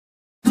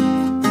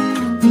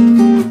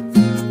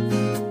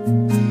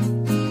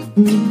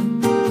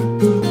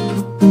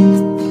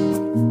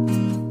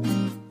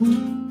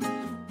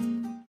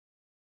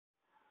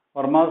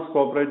Varmas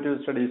cooperative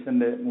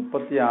സ്റ്റഡീസിന്റെ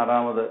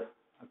 36ാമത്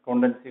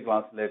accountancy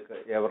ക്ലാസ്സിലേക്ക്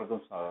ഏവർക്കും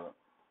സ്വാഗതം.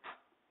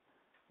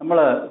 നമ്മൾ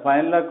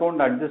ഫൈനൽ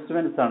അക്കൗണ്ട്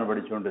അഡ്ജസ്റ്റ്മെന്റ്സ് ആണ്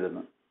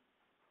പഠിച്ചുകൊണ്ടിരുന്നത്.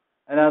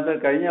 അതിനകത്ത്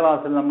കഴിഞ്ഞ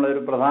ക്ലാസ്സിൽ നമ്മൾ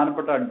ഒരു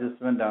പ്രധാനപ്പെട്ട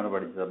അഡ്ജസ്റ്റ്മെന്റ് ആണ്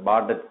പഠിച്ചത്,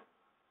 ബാഡറ്റ്.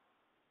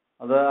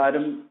 അത്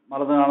ആരും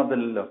മറന്നു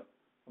കാണത്തില്ലല്ലോ.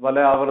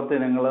 പല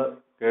ആവർത്തി നിങ്ങൾ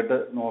കേട്ട്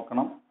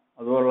നോക്കണം,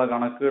 അതുപോലുള്ള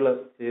കണക്കുകൾ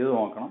ചെയ്തു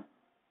നോക്കണം.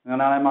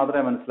 അങ്ങനെയാണെങ്കിൽ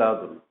മാത്രമേ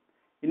മനസ്സിലാകത്തുള്ളൂ.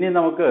 ഇനി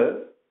നമുക്ക്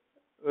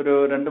ഒരു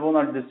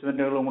 2-3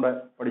 അഡ്ജസ്റ്റ്മെന്റുകളും കൂടെ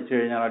പഠിച്ചു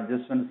കഴിഞ്ഞാൽ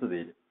അഡ്ജസ്റ്റ്മെന്റ്സ്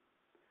തീരും.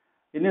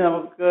 ഇനി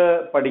നമുക്ക്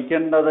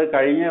പഠിക്കേണ്ടത്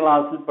കഴിഞ്ഞ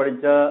ക്ലാസ്സിൽ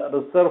പഠിച്ച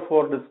reserve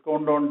for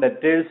discount on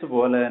debtors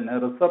പോലെ തന്നെ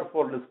റിസർവ്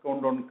ഫോർ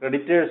ഡിസ്കൗണ്ട് ഓൺ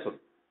ക്രെഡിറ്റേഴ്സും.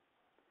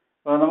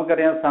 അപ്പോൾ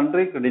നമുക്കറിയാം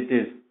സൺട്രി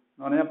ക്രെഡിറ്റേഴ്സ്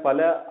എന്ന് പറഞ്ഞാൽ പല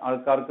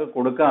ആൾക്കാർക്ക്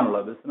കൊടുക്കാനുള്ള,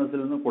 ബിസിനസ്സിൽ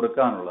നിന്ന്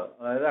കൊടുക്കാനുള്ള,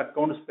 അതായത്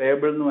അക്കൗണ്ട്സ്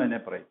പേയബിൾ എന്നും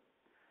അതിനെ പറയും.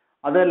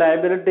 അത്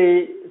ലയബിലിറ്റി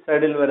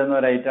സൈഡിൽ വരുന്ന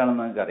ഒരു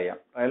ഐറ്റാണെന്ന് നമുക്കറിയാം.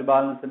 ട്രയൽ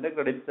ബാലൻസിന്റെ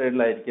ക്രെഡിറ്റ്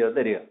സൈഡിലായിരിക്കും അത്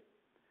തരിക.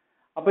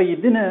 അപ്പോൾ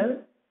ഇതിന്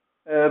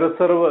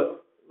റിസർവ്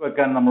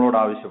വെക്കാൻ നമ്മളോട്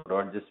ആവശ്യപ്പെടും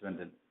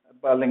അഡ്ജസ്റ്റ്മെന്റിൽ,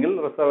 അല്ലെങ്കിൽ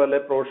റിസർവ് അല്ലെ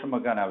പ്രൊവിഷൻ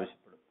വെക്കാൻ ആവശ്യപ്പെടും.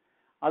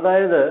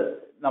 അതായത്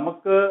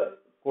നമുക്ക്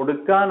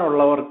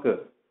കൊടുക്കാനുള്ളവർക്ക്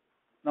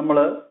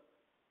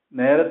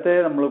നേരത്തെ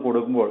നമ്മൾ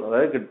കൊടുക്കുമ്പോൾ,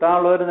 അതായത്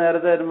കിട്ടാനുള്ളവർ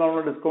നേരത്തെ വരുമ്പോൾ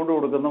നമ്മൾ ഡിസ്കൗണ്ട്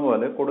കൊടുക്കുന്ന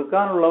പോലെ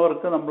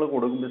കൊടുക്കാനുള്ളവർക്ക് നമ്മൾ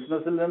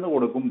ബിസിനസ്സിൽ നിന്ന്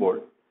കൊടുക്കുമ്പോൾ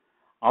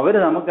അവർ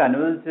നമുക്ക്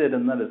അനുവദിച്ചു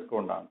തരുന്ന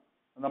ഡിസ്കൗണ്ടാണ്.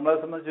 നമ്മളെ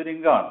സംബന്ധിച്ചൊരു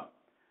ഇൻകമാണ്.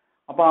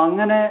 അപ്പോൾ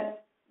അങ്ങനെ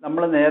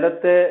നമ്മൾ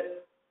നേരത്തെ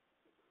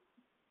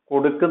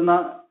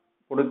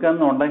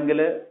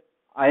കൊടുക്കുന്നുണ്ടെങ്കിൽ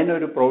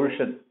അതിനൊരു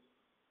പ്രൊവിഷൻ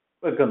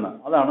വെക്കുന്ന,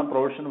 അതാണ്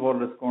provision for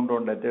discount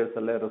on debtors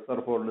അല്ലെ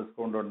reserve for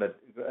discount on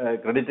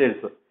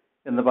creditors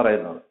എന്ന്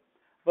പറയുന്നത്.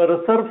 അപ്പോൾ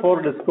reserve for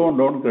discount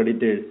on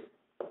creditors,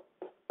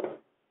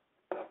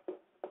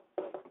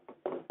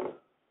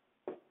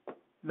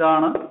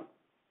 ഇതാണ്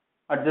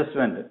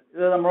അഡ്ജസ്റ്റ്മെന്റ്.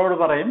 ഇത് നമ്മളോട്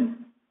പറയും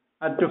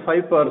അറ്റ്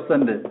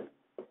 5%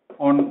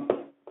 ഓൺ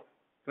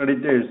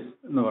ക്രെഡിറ്റേഴ്സ്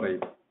എന്ന്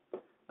പറയും,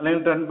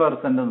 അല്ലെങ്കിൽ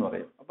 10% എന്ന്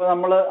പറയും. അപ്പോൾ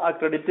നമ്മൾ ആ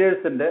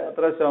ക്രെഡിറ്റേഴ്സിന്റെ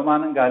അത്ര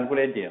ശതമാനം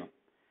കാൽക്കുലേറ്റ് ചെയ്യണം.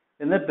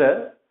 എന്നിട്ട്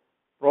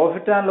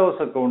പ്രോഫിറ്റ് ആൻഡ്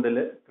ലോസ് അക്കൗണ്ടിൽ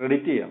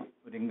ക്രെഡിറ്റ് ചെയ്യണം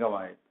ഒരു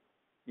ഇൻകമായിട്ട്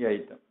ഈ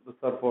item,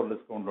 reserve for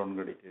discount on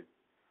creditors.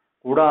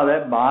 കൂടാതെ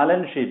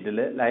ബാലൻസ് ഷീറ്റിൽ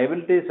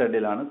ലയബിലിറ്റി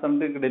സൈഡിലാണ്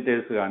സൺട്രി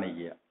ക്രെഡിറ്റേഴ്സ്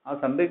കാണിക്കുക. ആ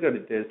സൺട്രി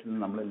ക്രെഡിറ്റേഴ്സിൽ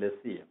നമ്മൾ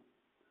ലെസ് ചെയ്യണം.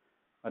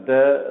 മറ്റേ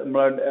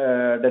നമ്മൾ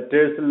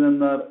ഡെറ്റേഴ്സിൽ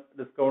നിന്ന്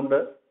ഡിസ്കൗണ്ട്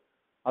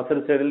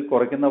അസറ്റ് സൈഡിൽ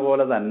കുറയ്ക്കുന്ന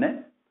പോലെ തന്നെ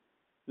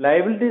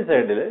ലയബിലിറ്റി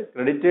സൈഡിൽ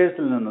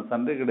ക്രെഡിറ്റേഴ്സിൽ നിന്ന്,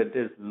 സൺട്രി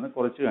ക്രെഡിറ്റേഴ്സിൽ നിന്ന്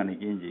കുറച്ച്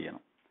കാണിക്കുകയും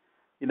ചെയ്യണം.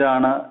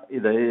 ഇതാണ്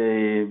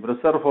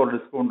reserve for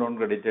discount on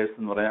creditors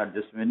എന്ന് പറയുന്ന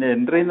അഡ്ജസ്റ്റ്മെന്റ്.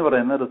 എൻട്രി എന്ന്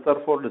പറയുന്നത്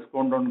reserve for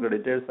discount on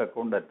creditors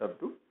account അറ്റർ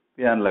to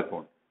P and L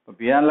account. അപ്പോൾ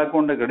P and L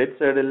account credit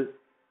സൈഡിൽ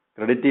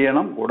ക്രെഡിറ്റ്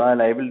ചെയ്യണം, കൂടാതെ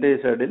ലയബിലിറ്റി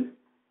സൈഡിൽ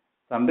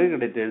സൺട്രി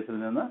ക്രെഡിറ്റേഴ്സിൽ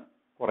നിന്ന്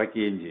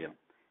കുറയ്ക്കുകയും ചെയ്യണം.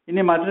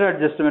 ഇനി മറ്റൊരു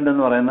അഡ്ജസ്റ്റ്മെന്റ്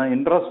എന്ന് പറയുന്നത്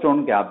ഇൻട്രസ്റ്റ് ഓൺ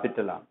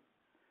ക്യാപിറ്റൽ ആണ്.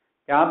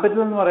 ക്യാപിറ്റൽ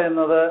എന്ന്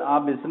പറയുന്നത് ആ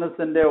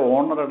ബിസിനസിന്റെ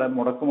ഓണറുടെ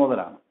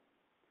മുടക്കുമുതലാണ്.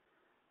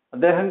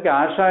 അദ്ദേഹം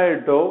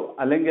ക്യാഷായിട്ടോ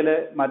അല്ലെങ്കിൽ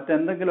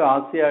മറ്റെന്തെങ്കിലും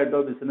ആസ്തിയായിട്ടോ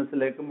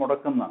ബിസിനസ്സിലേക്ക്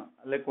മുടക്കുന്നതാണ്,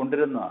 അല്ലെങ്കിൽ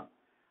കൊണ്ടുവരുന്നതാണ്.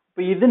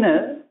 അപ്പൊ ഇതിന്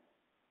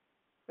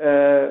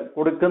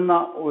കൊടുക്കുന്ന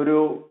ഒരു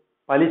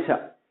പലിശ,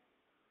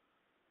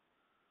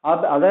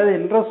 അതായത്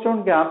ഇൻട്രസ്റ്റ് ഓൺ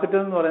ക്യാപിറ്റൽ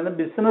എന്ന് പറയുന്നത്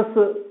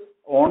ബിസിനസ്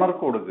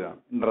ഓണർക്ക് കൊടുക്കുകയാണ്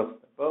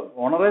ഇൻട്രസ്റ്റ്. അപ്പോൾ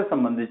ഓണറെ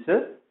സംബന്ധിച്ച്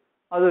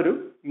അതൊരു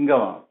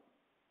ഇൻകമാണ്.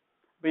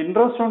 അപ്പൊ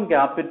ഇൻട്രസ്റ്റ് ഓൺ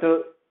ക്യാപിറ്റൽ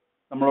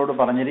നമ്മളോട്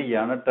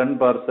പറഞ്ഞിരിക്കുകയാണ്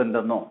 10%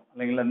 എന്നോ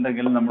അല്ലെങ്കിൽ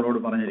എന്തെങ്കിലും നമ്മളോട്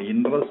പറഞ്ഞിരിക്കും.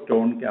 Interest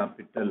on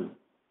capital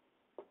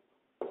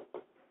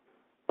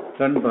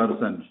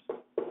 10%.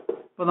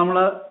 ഇപ്പൊ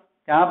നമ്മള്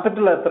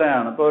ക്യാപിറ്റൽ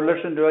എത്രയാണ്? ഇപ്പൊ 1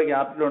 ലക്ഷം രൂപ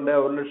ക്യാപിറ്റൽ ഉണ്ട്,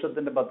 1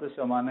 ലക്ഷത്തിന്റെ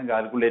 10%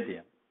 കാൽക്കുലേറ്റ്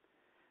ചെയ്യാം.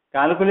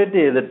 കാൽക്കുലേറ്റ്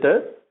ചെയ്തിട്ട്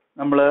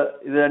നമ്മൾ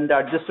ഇതിന്റെ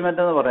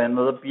അഡ്ജസ്റ്റ്മെന്റ് എന്ന്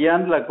പറയുന്നത് പി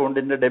ആൻഡ് എൽ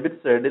അക്കൗണ്ടിന്റെ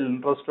ഡെബിറ്റ് സൈഡിൽ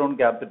ഇൻട്രസ്റ്റ് ഓൺ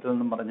ക്യാപിറ്റൽ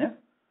എന്ന് പറഞ്ഞ്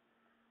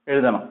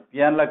എഴുതണം. പി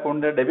ആൻഡ് എൽ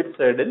അക്കൗണ്ടിന്റെ ഡെബിറ്റ്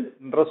സൈഡിൽ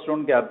ഇൻട്രസ്റ്റ്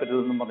ഓൺ ക്യാപിറ്റൽ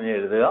എന്ന് പറഞ്ഞ്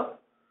എഴുതുക.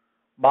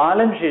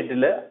 ബാലൻസ്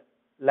ഷീറ്റിൽ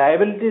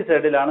ലയബിലിറ്റി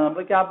സൈഡിലാണ്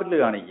നമ്മൾ ക്യാപിറ്റൽ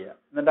കാണിക്കുക.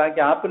 എന്നിട്ട് ആ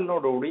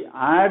ക്യാപിറ്റലിനോടുകൂടി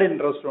ആഡ്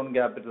ഇൻട്രസ്റ്റ് ഓൺ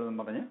ക്യാപിറ്റൽ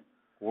എന്ന് പറഞ്ഞ്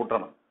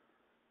കൂട്ടണം.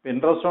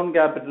 ഇൻട്രസ്റ്റ് ഓൺ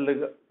ക്യാപിറ്റൽ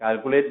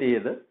കാൽക്കുലേറ്റ്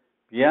ചെയ്ത്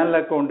പി ആൻഡ് എൽ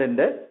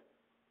അക്കൗണ്ടിന്റെ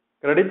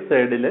ക്രെഡിറ്റ്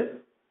സൈഡിൽ,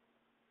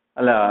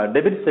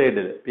 ഡെബിറ്റ്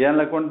സൈഡിൽ, P and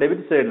L account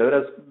debit സൈഡിൽ ഒരു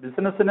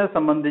ബിസിനസിനെ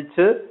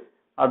സംബന്ധിച്ച്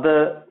അത്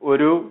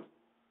ഒരു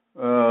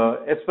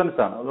എക്സ്പെൻസ്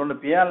ആണ്. അതുകൊണ്ട്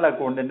പി ആൻഡ് എൽ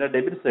അക്കൗണ്ടിന്റെ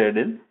ഡെബിറ്റ്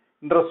സൈഡിൽ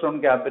ഇൻട്രസ്റ്റ് ഓൺ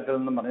ക്യാപിറ്റൽ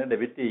എന്ന് പറഞ്ഞ്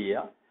ഡെബിറ്റ്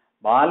ചെയ്യുക.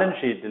 ബാലൻസ്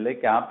ഷീറ്റിൽ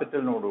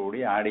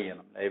ക്യാപിറ്റലിനോടുകൂടി ആഡ്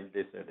ചെയ്യണം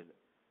ലയബിലിറ്റി സൈഡിൽ.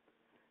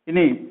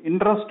 ഇനി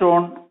ഇൻട്രസ്റ്റ്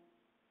ഓൺ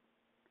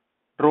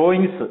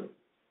ഡ്രോയിങ്സ്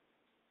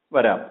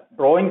വരാം.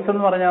 ഡ്രോയിങ്സ്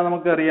എന്ന് പറഞ്ഞാൽ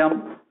നമുക്കറിയാം,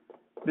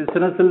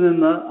 ബിസിനസ്സിൽ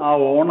നിന്ന് ആ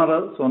ഓണർ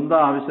സ്വന്തം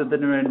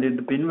ആവശ്യത്തിന്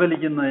വേണ്ടിയിട്ട്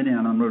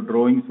പിൻവലിക്കുന്നതിനെയാണ് നമ്മൾ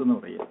ഡ്രോയിങ്സ് എന്ന്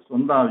പറയുക,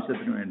 സ്വന്തം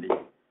ആവശ്യത്തിന് വേണ്ടി.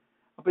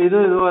 അപ്പൊ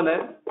ഇതുപോലെ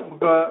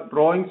നമുക്ക്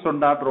ഡ്രോയിങ്സ്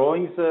ഉണ്ട്. ആ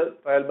ഡ്രോയിങ്സ്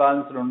ട്രയൽ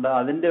ബാലൻസിലുണ്ട്.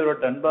 അതിന്റെ ഒരു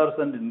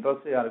 10%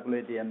 ഇൻട്രസ്റ്റ്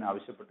കാൽക്കുലേറ്റ് ചെയ്യാൻ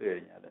ആവശ്യപ്പെട്ട്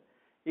കഴിഞ്ഞാൽ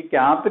ഈ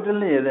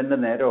ക്യാപിറ്റലിന് ചെയ്തതിന്റെ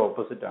നേരെ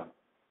ഓപ്പോസിറ്റ് ആണ്.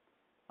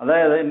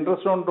 അതായത്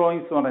ഇൻട്രസ്റ്റ് ഓൺ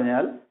ഡ്രോയിങ്സ്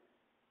പറഞ്ഞാൽ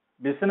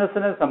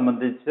ബിസിനസ്സിനെ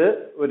സംബന്ധിച്ച്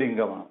ഒരു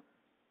ഇൻകമാണ്.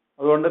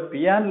 അതുകൊണ്ട്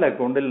പി ആൻഡ് എൽ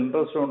അക്കൗണ്ടിൽ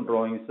ഇൻട്രസ്റ്റ് ഓൺ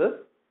ഡ്രോയിങ്സ്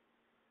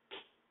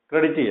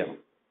ക്രെഡിറ്റ് ചെയ്യണം.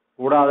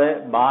 കൂടാതെ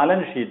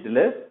ബാലൻസ് ഷീറ്റിൽ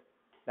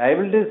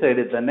ലയബിലിറ്റി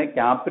സൈഡിൽ തന്നെ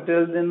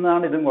ക്യാപിറ്റലിൽ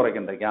നിന്നാണ് ഇതും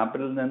കുറയ്ക്കേണ്ടത്,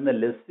 ക്യാപിറ്റലിൽ നിന്ന്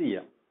ലെസ്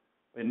ചെയ്യാം.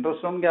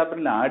 ഇൻട്രസ്റ്റ് ഓൺ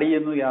ക്യാപിറ്റൽ ആഡ്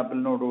ചെയ്യുന്നു,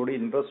 ക്യാപിറ്റലിനോടുകൂടി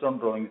ഇൻട്രസ്റ്റ് ഓൺ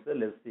ഡ്രോയിങ്സ്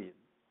ലെസ് ചെയ്യുന്നു.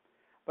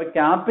 അപ്പോൾ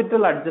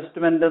ക്യാപിറ്റൽ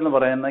അഡ്ജസ്റ്റ്മെന്റ് എന്ന്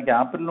പറയുന്ന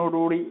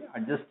ക്യാപിറ്റലിനോടുകൂടി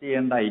അഡ്ജസ്റ്റ്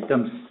ചെയ്യേണ്ട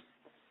ഐറ്റംസ്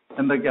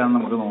എന്തൊക്കെയാണെന്ന്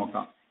നമുക്ക്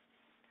നോക്കാം.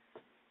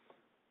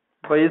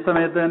 അപ്പോൾ ഈ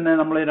സമയത്ത് തന്നെ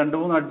നമ്മൾ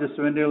 2-3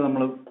 അഡ്ജസ്റ്റ്മെന്റുകൾ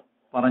നമ്മൾ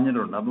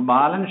പറഞ്ഞിട്ടുണ്ട്. അപ്പോൾ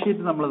ബാലൻസ്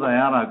ഷീറ്റ് നമ്മൾ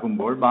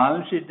തയ്യാറാക്കുമ്പോൾ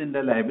ബാലൻസ്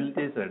ഷീറ്റിന്റെ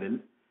ലയബിലിറ്റി സൈഡിൽ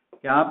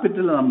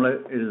ക്യാപിറ്റൽ നമ്മൾ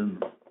എഴുതുന്നു.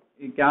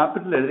 ഈ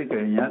ക്യാപിറ്റൽ എഴുതി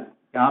കഴിഞ്ഞാൽ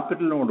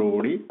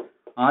ക്യാപിറ്റലിനോടുകൂടി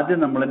ആദ്യം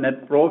നമ്മൾ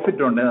നെറ്റ്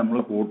പ്രോഫിറ്റ് ഉണ്ടെങ്കിൽ നമ്മൾ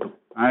കൂട്ടും,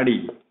 ആഡ്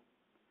ചെയ്യും.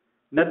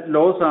 നെറ്റ്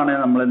ലോസ്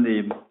ആണെങ്കിൽ നമ്മൾ എന്ത്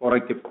ചെയ്യും,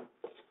 കുറയ്ക്കും.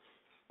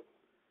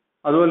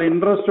 അതുപോലെ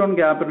ഇൻട്രസ്റ്റ് ഓൺ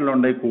ക്യാപിറ്റൽ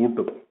ഉണ്ടെങ്കിൽ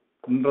കൂട്ടും,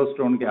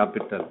 ഇൻട്രസ്റ്റ് ഓൺ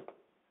ക്യാപിറ്റൽ.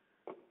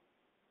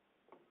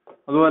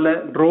 അതുപോലെ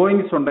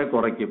ഡ്രോയിങ്സ് ഉണ്ടെങ്കിൽ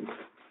കുറയ്ക്കും,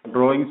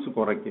 ഡ്രോയിങ്സ്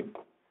കുറയ്ക്കും.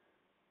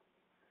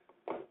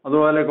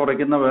 അതുപോലെ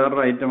കുറയ്ക്കുന്ന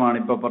വേറൊരു ഐറ്റമാണ്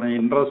ഇപ്പോൾ പറഞ്ഞ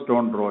interest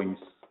on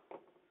drawings,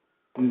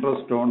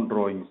 interest on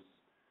drawings.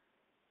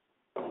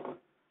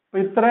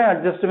 അപ്പോൾ ഇത്രയും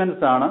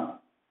അഡ്ജസ്റ്റ്മെന്റ്സ് ആണ്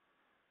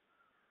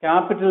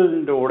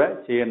ക്യാപിറ്റലിൻ്റെ കൂടെ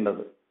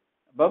ചെയ്യേണ്ടത്.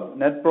 അപ്പം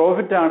നെറ്റ്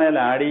പ്രോഫിറ്റ് ആണെങ്കിൽ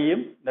ആഡ്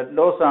ചെയ്യും, നെറ്റ്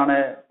ലോസ്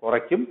ആണെങ്കിൽ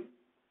കുറയ്ക്കും,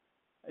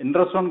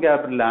 ഇൻട്രസ്റ്റ് ഓൺ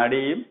ക്യാപിറ്റൽ ആഡ്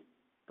ചെയ്യും,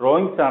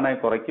 ഡ്രോയിങ്സ് ആണെങ്കിൽ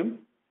കുറയ്ക്കും,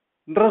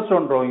 ഇൻട്രസ്റ്റ്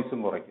ഓൺ ഡ്രോയിങ്സും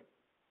കുറയ്ക്കും.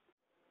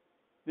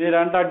 ഈ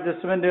 2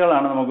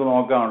 അഡ്ജസ്റ്റ്മെന്റുകളാണ് നമുക്ക്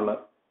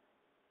നോക്കാനുള്ളത്.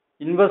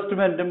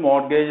 ഇൻവെസ്റ്റ്മെന്റും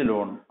മോർഗേജ്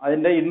ലോണും.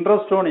 അതിന്റെ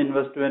interest on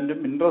ഇൻവെസ്റ്റ്മെന്റും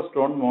interest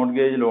on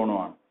mortgage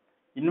ലോണുമാണ്.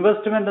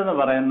 Investment എന്ന്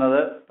പറയുന്നത്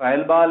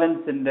ട്രയൽ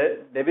ബാലൻസിന്റെ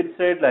ഡെബിറ്റ്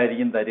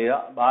സൈഡിലായിരിക്കും തരിക,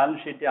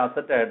 ബാലൻസ് ഷീറ്റ്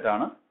അസറ്റ്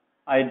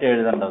ആയിട്ട്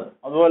എഴുതേണ്ടത്.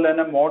 അതുപോലെ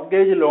തന്നെ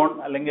മോർഗേജ് ലോൺ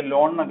അല്ലെങ്കിൽ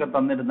ലോൺ എന്നൊക്കെ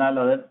തന്നിരുന്നാൽ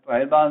അത്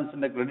ട്രയൽ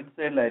ബാലൻസിന്റെ ക്രെഡിറ്റ്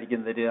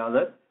സൈഡിലായിരിക്കും തരിക,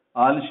 അത്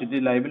ബാലൻസ്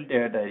ഷീറ്റ് ലയബിലിറ്റി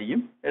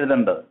ആയിട്ടായിരിക്കും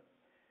എഴുതേണ്ടത്.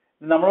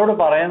 നമ്മളോട്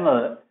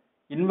പറയുന്നത്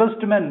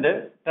ഇൻവെസ്റ്റ്മെന്റ്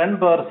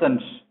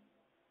 10%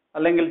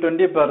 അല്ലെങ്കിൽ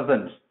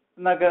 20%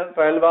 എന്നൊക്കെ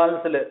ട്രയൽ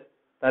ബാലൻസിൽ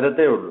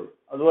തരത്തേ ഉള്ളൂ.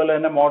 അതുപോലെ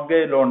തന്നെ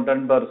മോർഗേജ് ലോൺ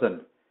 10%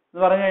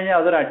 എന്ന് പറഞ്ഞു കഴിഞ്ഞാൽ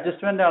അതൊരു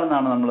അഡ്ജസ്റ്റ്മെന്റ്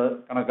ആണെന്നാണ് നമ്മൾ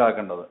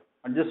കണക്കാക്കേണ്ടത്.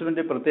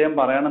 അഡ്ജസ്റ്റ്മെന്റ് പ്രത്യേകം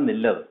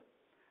പറയണമെന്നില്ലത്.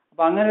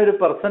 അപ്പം അങ്ങനെ ഒരു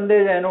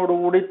പെർസെൻറ്റേജ്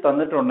അതിനോടുകൂടി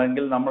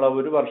തന്നിട്ടുണ്ടെങ്കിൽ നമ്മൾ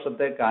 1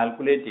 വർഷത്തെ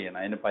കാൽക്കുലേറ്റ് ചെയ്യണം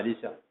അതിന്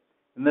പലിശ.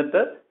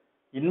 എന്നിട്ട്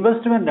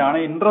ഇൻവെസ്റ്റ്മെന്റ് ആണ്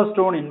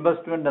ഇൻട്രസ്റ്റ് ഓൺ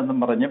ഇൻവെസ്റ്റ്മെന്റ് എന്നും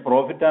പറഞ്ഞ്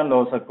പ്രോഫിറ്റ് ആൻഡ്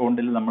ലോസ്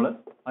അക്കൗണ്ടിൽ നമ്മൾ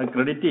അത്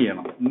ക്രെഡിറ്റ്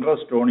ചെയ്യണം.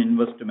 ഇൻട്രസ്റ്റ് ഓൺ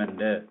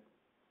ഇൻവെസ്റ്റ്മെന്റ്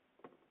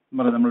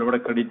നമ്മളിവിടെ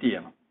ക്രെഡിറ്റ്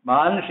ചെയ്യണം.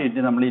 ബാലൻസ്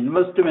ഷീറ്റ് നമ്മൾ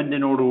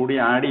ഇൻവെസ്റ്റ്മെന്റിനോടുകൂടി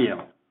ആഡ്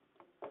ചെയ്യണം.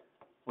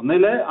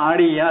 ഒന്നിൽ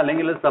ആഡ് ചെയ്യുക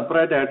അല്ലെങ്കിൽ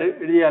സെപ്പറേറ്റ് ആയിട്ട്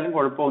എഴുതിയാലും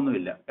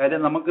കുഴപ്പമൊന്നുമില്ല.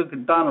 കാര്യം നമുക്ക്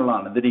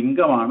കിട്ടാനുള്ളതാണ്, ഇതൊരു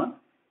ഇൻകമാണ്,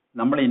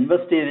 നമ്മൾ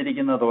ഇൻവെസ്റ്റ്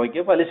ചെയ്തിരിക്കുന്ന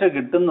തുകയ്ക്ക് പലിശ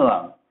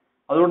കിട്ടുന്നതാണ്.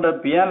 അതുകൊണ്ട്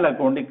P&L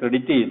അക്കൗണ്ടിൽ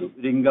ക്രെഡിറ്റ് ചെയ്തു,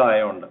 ഒരു ഇൻകം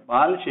ആയതുകൊണ്ട്.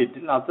 ബാലൻസ്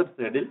ഷീറ്റിൽ അസറ്റ്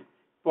സൈഡിൽ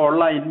ഇപ്പോൾ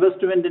ഉള്ള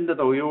ഇൻവെസ്റ്റ്മെന്റിന്റെ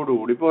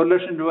തുകയോടുകൂടി, ഇപ്പോൾ 1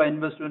 ലക്ഷം രൂപ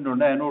ഇൻവെസ്റ്റ്മെന്റ്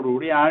ഉണ്ട്,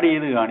 അതിനോടുകൂടി ആഡ്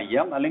ചെയ്ത്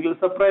കാണിക്കാം, അല്ലെങ്കിൽ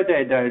സെപ്പറേറ്റ്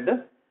ആയിട്ട്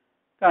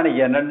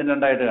കാണിക്കാം,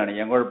 2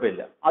 കാണിക്കാം,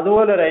 കുഴപ്പമില്ല.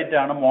 അതുപോലെ ഒരു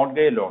ഐറ്റമാണ്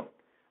മോർഗേജ് ലോൺ.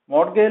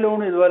 മോർഗേജ് ലോൺ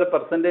ഇതുപോലെ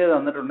പെർസെൻറ്റേജ്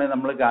തന്നിട്ടുണ്ടെങ്കിൽ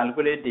നമ്മൾ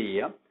കാൽക്കുലേറ്റ്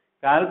ചെയ്യാം.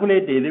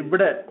 കാൽക്കുലേറ്റ് ചെയ്ത്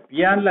ഇവിടെ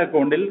P&L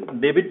അക്കൗണ്ടിൽ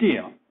ഡെബിറ്റ്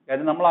ചെയ്യണം.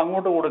 കാര്യം നമ്മൾ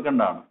അങ്ങോട്ട്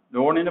കൊടുക്കേണ്ടതാണ്,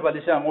 ലോണിന്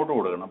പലിശ അങ്ങോട്ട്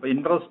കൊടുക്കണം. അപ്പോൾ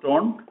ഇൻട്രസ്റ്റ്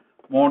ഓൺ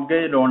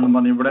മോർഗേജ് ലോൺ എന്ന്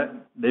പറഞ്ഞ് ഇവിടെ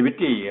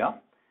ഡെബിറ്റ് ചെയ്യുക.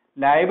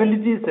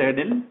 ലയബിലിറ്റി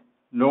സൈഡിൽ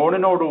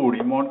ലോണിനോടുകൂടി,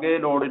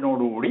 മോർഗേജ്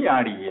ലോണിനോടുകൂടി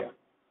ആഡ് ചെയ്യുക,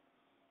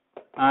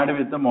 ആഡ്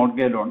വിത്ത്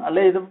മോർഗേജ് ലോൺ.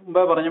 അല്ലെ ഇത്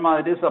മുമ്പേ പറഞ്ഞ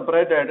മാതിരി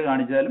സെപ്പറേറ്റ് ആയിട്ട്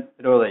കാണിച്ചാലും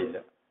വിരോധമില്ല.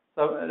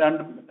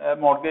 2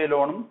 മോർഗേജ്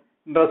ലോണും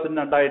ഇൻട്രസ്റ്റും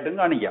 2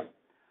 കാണിക്കാം.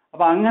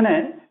 അപ്പം അങ്ങനെ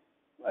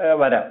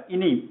വരാം.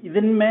 ഇനി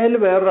ഇതിന്മേൽ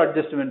വേറൊരു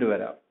അഡ്ജസ്റ്റ്മെന്റ്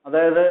വരാം.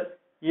 അതായത്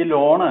ഈ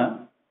ലോണ്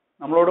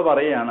നമ്മളോട്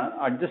പറയുകയാണ്,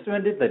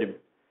 അഡ്ജസ്റ്റ്മെന്റ് തരും.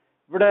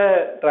 ഇവിടെ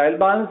ട്രയൽ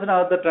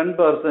ബാലൻസിനകത്ത്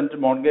 10%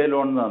 മോർഗേജ്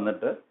ലോൺ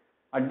തന്നിട്ട്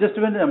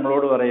അഡ്ജസ്റ്റ്മെന്റ്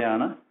നമ്മളോട്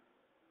പറയുകയാണ്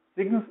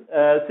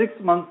 6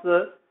 months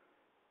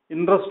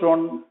interest on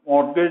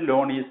mortgage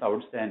loan is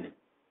outstanding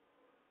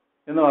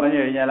എന്ന് പറഞ്ഞു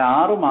കഴിഞ്ഞാൽ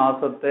 6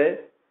 മാസത്തെ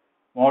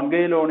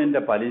മോർഗേജ്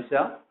ലോണിന്റെ പലിശ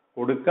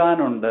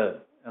കൊടുക്കാനുണ്ട്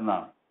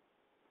എന്നാണ്.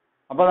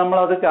 അപ്പോൾ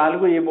നമ്മളത്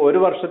കാൽക്കുലേറ്റ് ചെയ്യുമ്പോൾ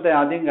 1 വർഷത്തെ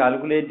ആദ്യം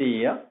കാൽക്കുലേറ്റ്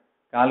ചെയ്യുക.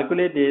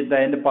 കാൽക്കുലേറ്റ് ചെയ്തിട്ട്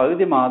അതിൻ്റെ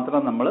പകുതി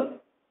മാത്രം നമ്മൾ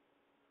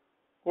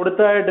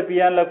കൊടുത്തതായിട്ട്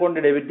P&L അക്കൗണ്ട്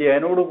ഡെബിറ്റ് ചെയ്യുക.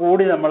 അതിനോട്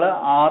കൂടി നമ്മൾ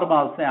 6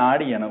 മാസത്തെ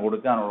ആഡ് ചെയ്യണം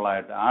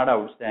കൊടുക്കാനുള്ളതായിട്ട്, ആഡ്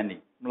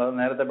ഔട്ട്സ്റ്റാൻഡിങ്, നമ്മൾ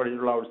നേരത്തെ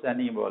പഠിച്ചിട്ടുള്ള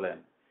ഔട്ട്സ്റ്റാൻഡിങ് പോലെ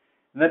തന്നെ.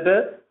 എന്നിട്ട്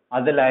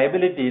അത്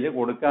ലയബിലിറ്റിയിൽ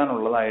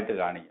കൊടുക്കാനുള്ളതായിട്ട്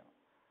കാണിക്കണം.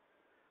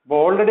 അപ്പോൾ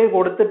ഓൾറെഡി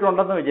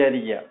കൊടുത്തിട്ടുണ്ടെന്ന്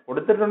വിചാരിക്കുക.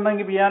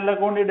 കൊടുത്തിട്ടുണ്ടെങ്കിൽ P&L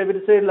അക്കൗണ്ട്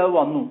ഡെബിറ്റ് സൈഡിൽ അത്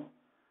വന്നു.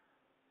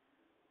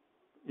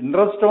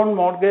 ഇൻട്രസ്റ്റ് ഓൺ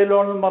മോർഗേജ്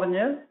ലോൺ എന്ന്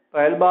പറഞ്ഞ്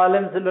ട്രയൽ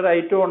ബാലൻസിൽ ഒരു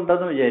ഐറ്റം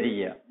ഉണ്ടെന്ന്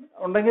വിചാരിക്കുക.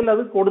 ഉണ്ടെങ്കിൽ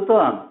അത്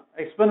കൊടുത്തതാണ്,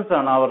 എക്സ്പെൻസ്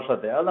ആണ് ആ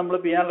വർഷത്തെ, അത് നമ്മൾ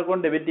P&L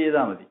അക്കൗണ്ട് ഡെബിറ്റ്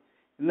ചെയ്താൽ മതി.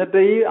 എന്നിട്ട്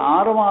ഈ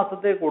 6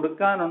 മാസത്തെ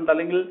കൊടുക്കാനുണ്ട്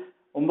അല്ലെങ്കിൽ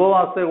 9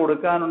 മാസത്തെ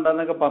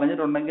കൊടുക്കാനുണ്ടെന്നൊക്കെ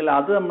പറഞ്ഞിട്ടുണ്ടെങ്കിൽ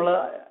അത് നമ്മൾ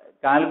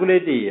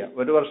കാൽക്കുലേറ്റ് ചെയ്യുക.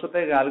 1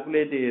 വർഷത്തെ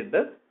കാൽക്കുലേറ്റ്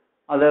ചെയ്തിട്ട്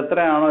അത്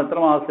എത്രയാണോ, എത്ര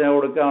മാസത്തെ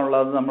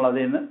കൊടുക്കാനുള്ളത് നമ്മൾ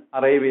അതിൽ നിന്ന്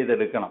അറൈവ്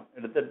ചെയ്തെടുക്കണം.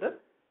 എടുത്തിട്ട്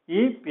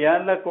ഈ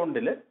P&L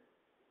അക്കൗണ്ടിൽ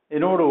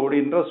ഇതിനോടുകൂടി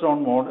ഇൻട്രസ്റ്റ് ഓൺ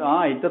ആ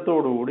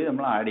ഐറ്റത്തോടുകൂടി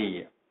നമ്മൾ ആഡ്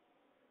ചെയ്യുക.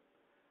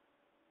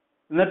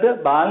 എന്നിട്ട്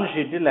ബാലൻസ്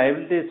ഷീറ്റ്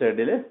ലയബിലിറ്റി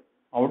സൈഡിൽ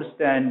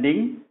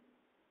outstanding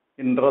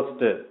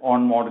interest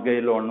on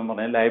mortgage loan എന്ന്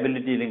പറഞ്ഞാൽ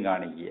ലയബിലിറ്റിയിലും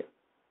കാണിക്കുക.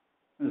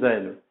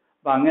 മനസ്സിലായല്ലോ?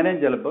 അപ്പം അങ്ങനെയും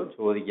ചിലപ്പോൾ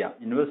ചോദിക്കാം.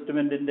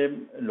 ഇൻവെസ്റ്റ്മെന്റിന്റെയും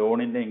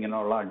ലോണിന്റെയും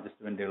ഇങ്ങനെയുള്ള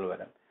അഡ്ജസ്റ്റ്മെന്റുകൾ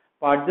വരാം.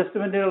 അപ്പോൾ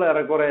അഡ്ജസ്റ്റ്മെന്റുകൾ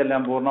ഏറെക്കുറെ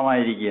എല്ലാം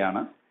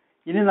പൂർണ്ണമായിരിക്കുകയാണ്.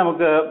 ഇനി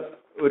നമുക്ക്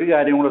ഒരു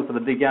കാര്യം കൂടെ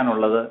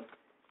ശ്രദ്ധിക്കാനുള്ളത്,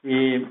 ഈ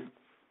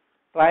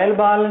ട്രയൽ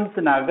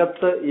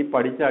ബാലൻസിനകത്ത് ഈ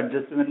പഠിച്ച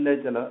അഡ്ജസ്റ്റ്മെന്റിലെ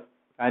ചില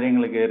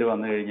കാര്യങ്ങൾ കയറി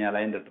വന്നു കഴിഞ്ഞാൽ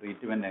അതിന്റെ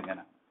ട്രീറ്റ്മെന്റ്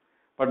എങ്ങനെയാണ്?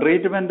 അപ്പോൾ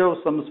treatment of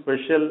some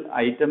special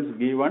items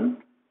given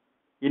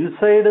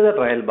inside the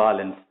trial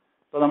balance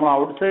ഇപ്പോൾ നമ്മൾ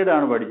ഔട്ട്സൈഡ്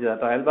ആണ് പഠിച്ചത്.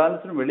 ട്രയൽ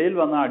ബാലൻസിന് വെളിയിൽ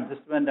വന്ന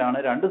അഡ്ജസ്റ്റ്മെന്റ് ആണ്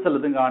രണ്ട്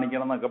സ്ഥലത്തും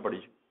കാണിക്കണം എന്നൊക്കെ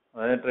പഠിച്ചു.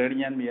 അതായത്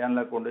trading and B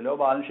and അക്കൗണ്ടിലോ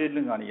balance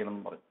ഷീറ്റിലും കാണിക്കണം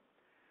എന്ന് പറഞ്ഞു.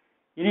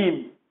 ഇനി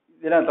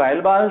ഇതിനെ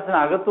ട്രയൽ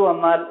ബാലൻസിനകത്ത്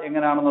വന്നാൽ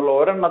എങ്ങനെയാണെന്നുള്ള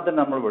ഒരെണ്ണത്തിന്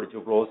നമ്മൾ പഠിച്ചു.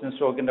 ക്ലോസിംഗ്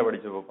സ്റ്റോക്കിന്റെ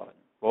പഠിച്ചപ്പോൾ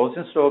പറഞ്ഞു.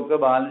 ക്ലോസിംഗ്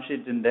സ്റ്റോക്ക് ബാലൻസ്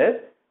ഷീറ്റിന്റെ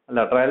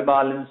ട്രയൽ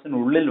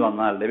ബാലൻസിനുള്ളിൽ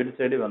വന്നാൽ ഡെബിറ്റ്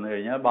സൈഡിൽ വന്നു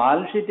കഴിഞ്ഞാൽ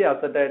ബാലൻസ് ഷീറ്റ്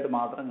അസറ്റായിട്ട്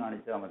മാത്രം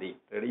കാണിച്ചാൽ മതി,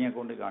 ട്രേഡിംഗ്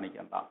അക്കൗണ്ട്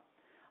കാണിക്കണ്ട.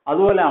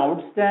 അതുപോലെ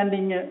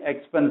ഔട്ട്സ്റ്റാൻഡിങ്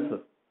എക്സ്പെൻസ്,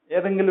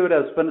 ഏതെങ്കിലും ഒരു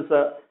എക്സ്പെൻസ്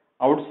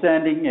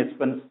ഔട്ട്സ്റ്റാൻഡിങ്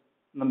എക്സ്പെൻസ്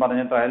എന്ന്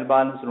പറഞ്ഞ ട്രയൽ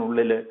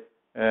ബാലൻസിനുള്ളിൽ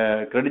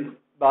ക്രെഡിറ്റ്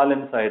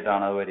ബാലൻസ്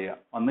ആയിട്ടാണ് വരിക.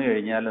 വന്നു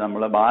കഴിഞ്ഞാൽ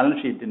നമ്മൾ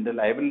ബാലൻസ് ഷീറ്റിന്റെ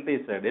ലയബിലിറ്റി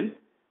സൈഡിൽ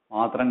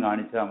മാത്രം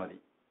കാണിച്ചാൽ മതി,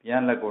 പി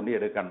ആൻഡ് അക്കൗണ്ട്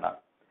എടുക്കണ്ട.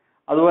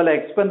 അതുപോലെ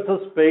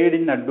expenses paid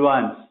in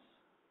advance,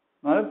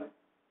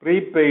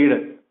 prepaid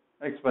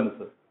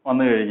expense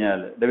വന്നു കഴിഞ്ഞാൽ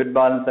ഡെബിറ്റ്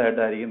ബാലൻസ്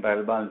ആയിട്ടായിരിക്കും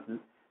ട്രയൽ ബാലൻസിൽ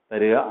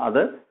തരിക.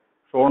 അത്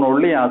Sean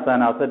only as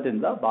an asset in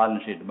the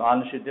balance sheet,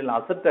 balance ഷീറ്റിൽ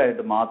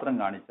അസറ്റായിട്ട് മാത്രം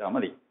കാണിച്ചാൽ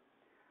മതി.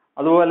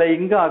 അതുപോലെ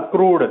income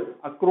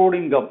accrued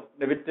income,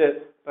 debit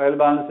trial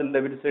ബാലൻസിൽ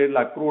debit സൈഡിൽ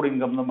അക്രൂഡ്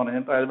ഇൻകം എന്ന്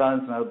പറഞ്ഞാൽ ട്രയൽ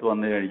ബാലൻസിനകത്ത്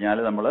വന്നു കഴിഞ്ഞാൽ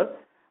നമ്മൾ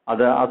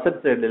അത്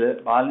അസറ്റ് സൈഡിൽ,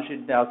 ബാലൻസ്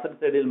ഷീറ്റിന്റെ അസറ്റ്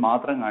സൈഡിൽ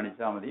മാത്രം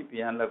കാണിച്ചാൽ മതി, പി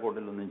ആൻഡ്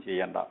അക്കൗണ്ടിൽ ഒന്നും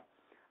ചെയ്യേണ്ട.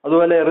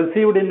 അതുപോലെ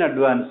received in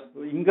advance,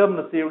 income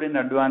received in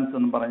advance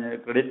എന്ന് പറഞ്ഞ്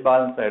ക്രെഡിറ്റ്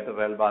ബാലൻസ് ആയിട്ട്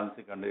ട്രയൽ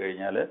ബാലൻസ് കണ്ടു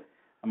കഴിഞ്ഞാൽ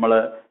നമ്മൾ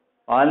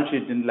ബാലൻസ്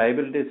ഷീറ്റിന്റെ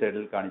ലയബിലിറ്റി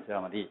സൈഡിൽ കാണിച്ചാൽ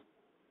മതി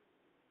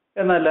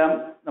എന്നെല്ലാം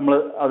നമ്മൾ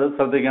അത്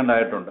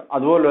ശ്രദ്ധിക്കേണ്ടതായിട്ടുണ്ട്.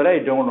 അതുപോലെ ഒരു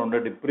ഐറ്റം കൊണ്ടുണ്ട്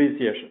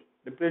ഡിപ്രീസിയേഷൻ.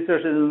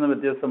 ഡിപ്രീസിയേഷനിൽ നിന്ന്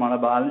വ്യത്യസ്തമാണ്,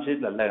 ബാലൻസ്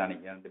ഷീറ്റിലല്ല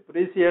കാണിക്കുക.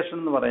 ഡിപ്രീസിയേഷൻ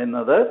എന്ന്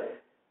പറയുന്നത്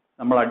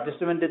നമ്മൾ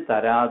അഡ്ജസ്റ്റ്മെന്റ്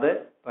തരാതെ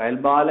ട്രയൽ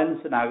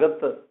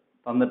ബാലൻസിനകത്ത്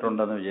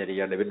തന്നിട്ടുണ്ടെന്ന്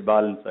വിചാരിക്കുക, ഡെബിറ്റ്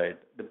ബാലൻസ്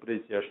ആയിട്ട്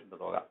ഡിപ്രീസിയേഷന്റെ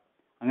തുക.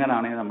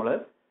 അങ്ങനെയാണെങ്കിൽ നമ്മൾ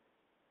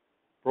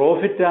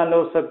പ്രോഫിറ്റ് ആൻഡ്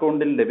ലോസ്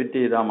അക്കൗണ്ടിൽ ഡെബിറ്റ്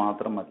ചെയ്താൽ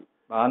മാത്രം മതി,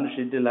 ബാലൻസ്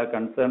ഷീറ്റിൽ ആ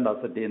കൺസേൺഡ്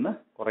അസറ്റിൽ നിന്ന്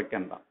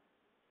കുറയ്ക്കണ്ട.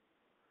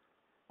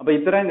 അപ്പൊ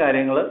ഇത്തരം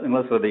കാര്യങ്ങൾ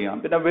നിങ്ങൾ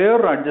ശ്രദ്ധിക്കണം. പിന്നെ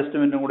വേറൊരു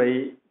അഡ്ജസ്റ്റ്മെന്റും കൂടെ ഈ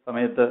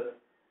സമയത്ത്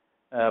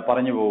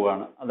പറഞ്ഞു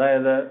പോവുകയാണ്.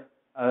 അതായത്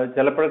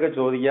ചിലപ്പോഴൊക്കെ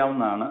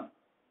ചോദിക്കാവുന്നതാണ്,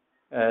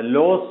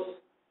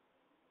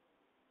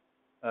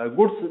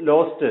 goods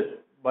lost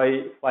by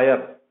fire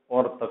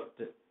or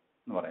theft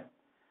എന്ന് പറയും.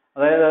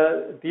 അതായത്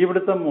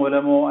തീപിടുത്തം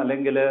മൂലമോ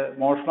അല്ലെങ്കിൽ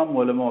മോഷണം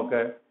മൂലമോ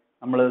ഒക്കെ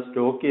നമ്മൾ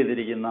സ്റ്റോക്ക്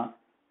ചെയ്തിരിക്കുന്ന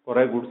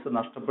കുറേ ഗുഡ്സ്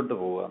നഷ്ടപ്പെട്ടു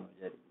പോവുക എന്ന്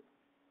വിചാരിക്കുക.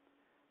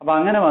 അപ്പം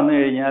അങ്ങനെ വന്നു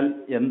കഴിഞ്ഞാൽ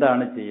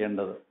എന്താണ്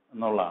ചെയ്യേണ്ടത്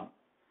എന്നുള്ളതാണ്.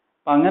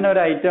 അപ്പം അങ്ങനെ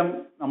ഒരു ഐറ്റം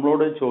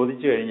നമ്മളോട്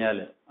ചോദിച്ചു കഴിഞ്ഞാൽ,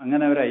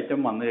 അങ്ങനെ ഒരു ഐറ്റം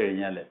വന്നു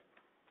കഴിഞ്ഞാൽ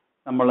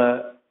നമ്മൾ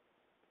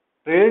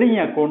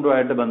ട്രേഡിംഗ്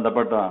അക്കൗണ്ടുമായിട്ട്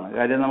ബന്ധപ്പെട്ടതാണ്.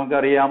 കാര്യം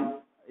നമുക്കറിയാം,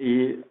 ഈ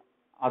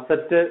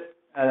അസറ്റ്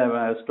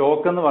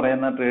സ്റ്റോക്ക് എന്ന്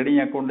പറയുന്ന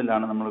ട്രേഡിംഗ്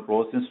അക്കൗണ്ടിലാണ് നമ്മൾ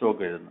ക്ലോസിംഗ്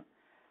സ്റ്റോക്ക് എഴുതുന്നത്.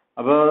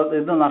 അപ്പോൾ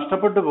ഇത്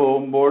നഷ്ടപ്പെട്ടു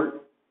പോകുമ്പോൾ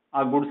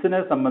ആ ഗുഡ്സിനെ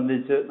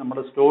സംബന്ധിച്ച്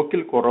നമ്മുടെ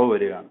സ്റ്റോക്കിൽ കുറവ്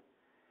വരികയാണ്.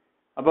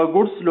 അപ്പോൾ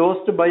ഗുഡ്സ്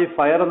ലോസ്റ്റ് ബൈ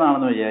ഫയർ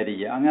എന്നാണെന്ന്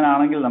വിചാരിക്കുക.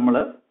 അങ്ങനെയാണെങ്കിൽ നമ്മൾ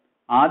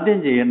ആദ്യം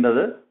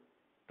ചെയ്യേണ്ടത്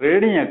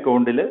ട്രേഡിംഗ്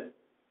അക്കൗണ്ടിൽ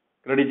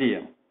ക്രെഡിറ്റ്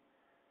ചെയ്യണം,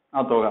 ആ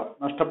തുക,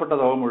 നഷ്ടപ്പെട്ട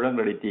തുക മുഴുവൻ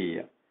ക്രെഡിറ്റ്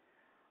ചെയ്യുക.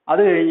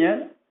 അത് കഴിഞ്ഞ്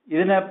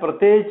ഇതിന്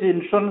പ്രത്യേകിച്ച്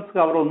ഇൻഷുറൻസ്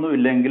കവർ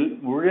ഒന്നുമില്ലെങ്കിൽ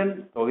മുഴുവൻ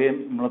തുകയും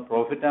നമ്മൾ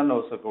പ്രോഫിറ്റ് ആൻഡ്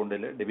ലോസ്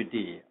അക്കൗണ്ടിൽ ഡെബിറ്റ്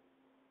ചെയ്യുക.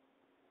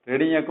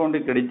 ട്രേഡിംഗ്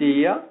അക്കൗണ്ടിൽ ക്രെഡിറ്റ്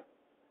ചെയ്യുക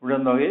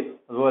മുഴുവൻ തുകയും,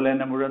 അതുപോലെ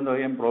തന്നെ മുഴുവൻ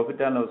തുകയും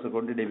പ്രോഫിറ്റ് ആൻഡ് ലോസ്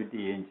അക്കൗണ്ടിൽ ഡെബിറ്റ്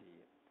ചെയ്യുകയും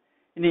ചെയ്യുക.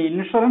 ഇനി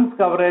ഇൻഷുറൻസ്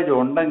കവറേജ്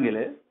ഉണ്ടെങ്കിൽ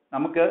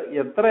നമുക്ക്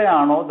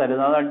എത്രയാണോ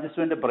തരുന്നത്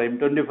അഡ്ജസ്റ്റ്മെന്റ് പറയും,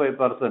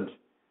 25%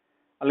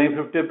 അല്ലെങ്കിൽ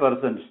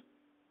 50%.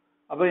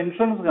 അപ്പോൾ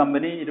ഇൻഷുറൻസ്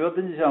കമ്പനി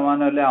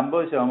 25% അല്ലെങ്കിൽ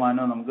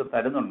 50% നമുക്ക്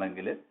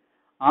തരുന്നുണ്ടെങ്കിൽ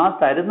ആ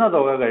തരുന്ന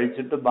തുക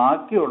കഴിച്ചിട്ട്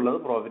ബാക്കിയുള്ളത്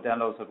പ്രോഫിറ്റ്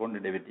ആൻഡ് ലോസ്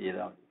അക്കൗണ്ടിൽ ഡെബിറ്റ്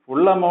ചെയ്താൽ മതി.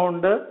 Full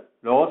amount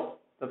loss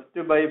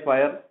theft by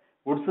fire,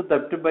 goods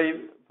theft by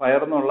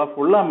fire എന്നുള്ള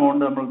ഫുൾ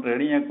എമൗണ്ട് നമ്മൾ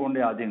ട്രേഡിംഗ്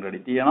അക്കൗണ്ടിൽ ആദ്യം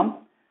ക്രെഡിറ്റ് ചെയ്യണം.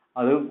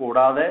 അത്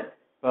കൂടാതെ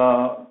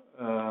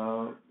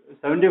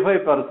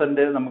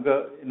 75% നമുക്ക്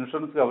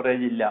ഇൻഷുറൻസ്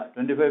കവറേജ് ഇല്ല,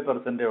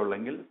 25%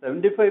 ഉള്ളെങ്കിൽ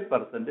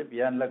 75% പി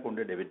ആൻഡ് എൽ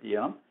അക്കൗണ്ടിൽ ഡെബിറ്റ്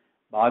ചെയ്യണം.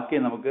 ബാക്കി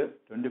നമുക്ക്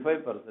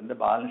 25%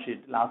 ബാലൻസ്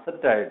ഷീറ്റിൽ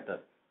അസറ്റായിട്ട്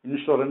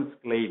ഇൻഷുറൻസ്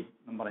ക്ലെയിം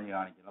എന്ന് പറഞ്ഞ്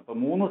കാണിക്കണം. അപ്പോൾ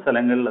 3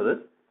 സ്ഥലങ്ങളിൽ അത്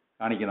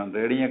കാണിക്കണം.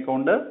 Trading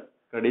account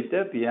credit,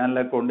 P and L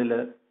അക്കൗണ്ടിൽ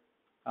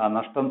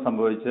നഷ്ടം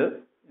സംഭവിച്ച്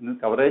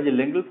കവറേജ്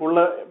ഇല്ലെങ്കിൽ ഫുൾ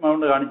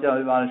എമൗണ്ട് കാണിച്ചാൽ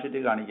മതി, ബാലൻസ്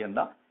ഷീറ്റിൽ കാണിക്കേണ്ട.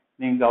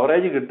 ഇനി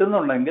കവറേജ്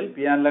കിട്ടുന്നുണ്ടെങ്കിൽ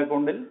പി ആൻഡ് എൽ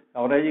അക്കൗണ്ടിൽ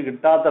കവറേജ്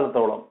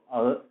കിട്ടാത്തിടത്തോളം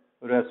അത്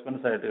ഒരു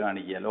എക്സ്പെൻസ് ആയിട്ട്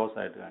കാണിക്കുക, ലോസ്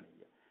ആയിട്ട്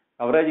കാണിക്കുക.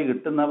 കവറേജ്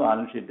കിട്ടുന്ന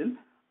ബാലൻസ് ഷീറ്റിൽ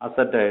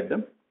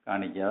അസറ്റായിട്ടും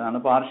കാണിക്കുക. അതാണ്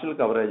പാർഷ്യൽ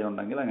കവറേജ്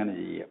ഉണ്ടെങ്കിൽ അങ്ങനെ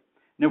ചെയ്യുക.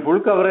 ഇനി ഫുൾ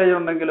കവറേജ്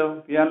ഉണ്ടെങ്കിലോ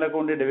പി ആൻഡ് എൽ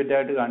അക്കൗണ്ടിൽ ഡെബിറ്റ്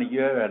ആയിട്ട്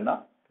കാണിക്കുകയോ വേണ്ട,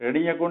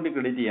 ട്രേഡിംഗ് അക്കൗണ്ടിൽ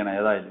ക്രെഡിറ്റ് ചെയ്യണം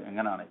ഏതായാലും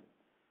എങ്ങനെയാണെങ്കിലും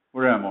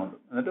മുഴുവൻ എമൗണ്ട്.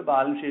 എന്നിട്ട്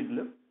ബാലൻസ് ഷീറ്റിൽ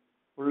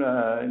ഫുൾ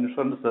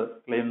ഇൻഷുറൻസ്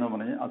ക്ലെയിം എന്ന്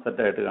പറഞ്ഞ്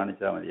അസറ്റായിട്ട്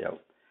കാണിച്ചാൽ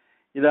മതിയാവും.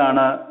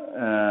 ഇതാണ്.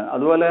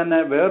 അതുപോലെ തന്നെ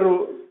വേറൊരു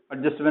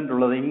അഡ്ജസ്റ്റ്മെന്റ്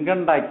ഉള്ളത് ഇൻകം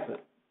ടാക്സ്.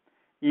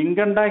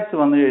 ഇൻകം ടാക്സ്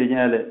വന്നു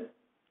കഴിഞ്ഞാൽ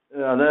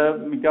അത്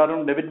മിക്കവാറും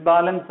ഡെബിറ്റ്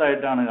ബാലൻസ്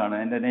ആയിട്ടാണ് കാണുക.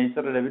 അതിൻ്റെ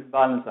നേച്ചർ ഡെബിറ്റ്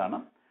ബാലൻസ് ആണ്.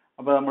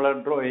 അപ്പോൾ നമ്മൾ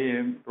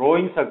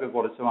ഡ്രോയിങ്സ് ഒക്കെ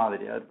കുറച്ച്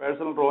മാതിരി അത്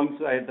പേഴ്സണൽ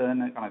ഡ്രോയിങ്സ് ആയിട്ട്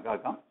തന്നെ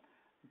കണക്കാക്കാം.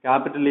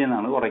 ക്യാപിറ്റലിൽ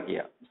നിന്നാണ് കുറയ്ക്കുക.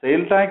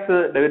 സെയിൽ ടാക്സ്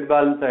ഡെബിറ്റ്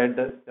ബാലൻസ്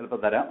ആയിട്ട് ചിലപ്പോൾ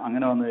തരാം.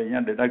 അങ്ങനെ വന്നു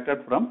കഴിഞ്ഞാൽ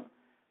deducted from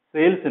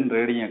sales in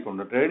trading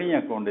account, trading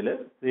അക്കൗണ്ടിൽ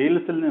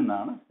സെയിൽസിൽ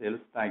നിന്നാണ്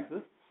സെയിൽസ് ടാക്സ്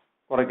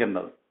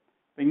കുറയ്ക്കേണ്ടത്.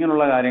 അപ്പം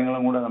ഇങ്ങനെയുള്ള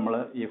കാര്യങ്ങളും കൂടെ നമ്മൾ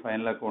ഈ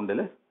ഫൈനൽ അക്കൗണ്ടിൽ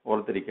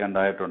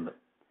ഓർത്തിരിക്കേണ്ടതായിട്ടുണ്ട്.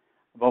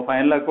 അപ്പോൾ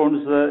ഫൈനൽ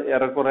അക്കൗണ്ട്സ്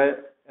ഏറെക്കുറെ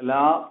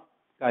എല്ലാ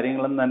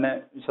കാര്യങ്ങളും തന്നെ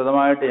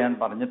വിശദമായിട്ട് ഞാൻ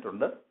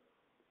പറഞ്ഞിട്ടുണ്ട്.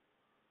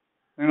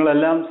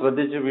 നിങ്ങളെല്ലാം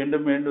ശ്രദ്ധിച്ച്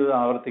വീണ്ടും വീണ്ടും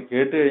ആവർത്തി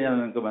കേട്ട് കഴിഞ്ഞാൽ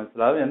നിങ്ങൾക്ക്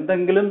മനസ്സിലാവും.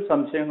 എന്തെങ്കിലും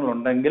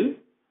സംശയങ്ങളുണ്ടെങ്കിൽ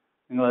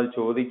നിങ്ങളത്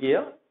ചോദിക്കുക,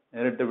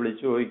 നേരിട്ട്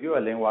വിളിച്ചു ചോദിക്കുകയോ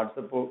അല്ലെങ്കിൽ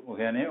വാട്സപ്പ്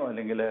മുഖേനയോ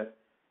അല്ലെങ്കിൽ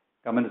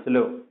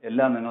കമൻസിലോ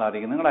എല്ലാം നിങ്ങൾ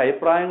അറിയിക്കും. നിങ്ങളുടെ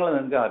അഭിപ്രായങ്ങൾ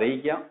നിങ്ങൾക്ക്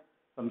അറിയിക്കാം,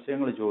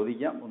 സംശയങ്ങൾ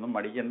ചോദിക്കാം, ഒന്നും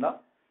മടിക്കണ്ട.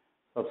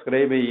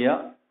 സബ്സ്ക്രൈബ് ചെയ്യുക,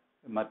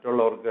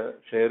 മറ്റുള്ളവർക്ക്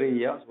ഷെയർ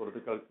ചെയ്യുക,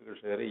 സുഹൃത്തുക്കൾക്ക്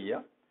ഷെയർ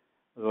ചെയ്യുക.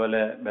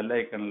 അതുപോലെ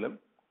ബെല്ലൈക്കണിലും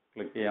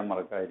ക്ലിക്ക് ചെയ്യാൻ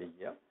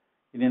മറക്കാതിരിക്കുക.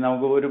 ഇനി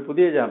നമുക്ക് ഒരു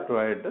പുതിയ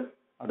ചാപ്റ്ററുമായിട്ട്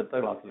അടുത്ത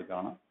ക്ലാസ്സിൽ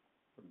കാണാം.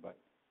 Good bye.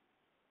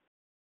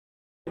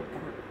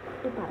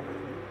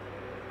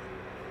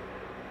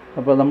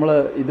 അപ്പോൾ നമ്മൾ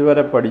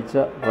ഇതുവരെ പഠിച്ച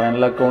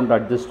ഫൈനൽ അക്കൗണ്ട്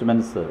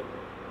അഡ്ജസ്റ്റ്മെൻറ്റ്സ്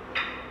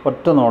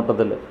ഒറ്റ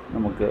നോട്ടത്തിൽ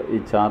നമുക്ക് ഈ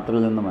ചാർട്ടിൽ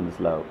നിന്ന്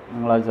മനസ്സിലാകും.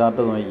 നിങ്ങൾ ആ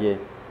ചാർട്ട് നോക്കിയേ,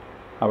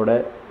 അവിടെ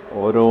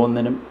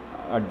ഓരോന്നിനും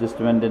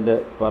അഡ്ജസ്റ്റ്മെൻറ്റിൻ്റെ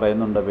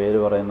പറയുന്നുണ്ട്, പേര്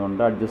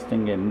പറയുന്നുണ്ട്,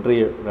 അഡ്ജസ്റ്റിംഗ് എൻട്രി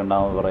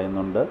രണ്ടാമത്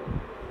പറയുന്നുണ്ട്,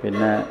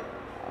 പിന്നെ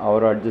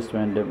ഓരോ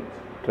അഡ്ജസ്റ്റ്മെൻറ്റും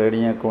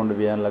ട്രേഡിംഗ് അക്കൗണ്ട്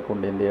ഫൈനൽ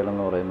അക്കൗണ്ട് എന്ത്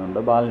ചെയ്യണമെന്ന് പറയുന്നുണ്ട്,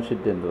 ബാലൻസ്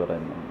ഷീറ്റ് എന്ത്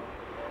പറയുന്നുണ്ട്.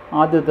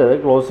 ആദ്യത്തേത്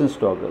closing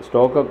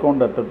stock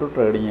account at to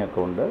trading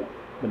account.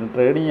 പിന്നെ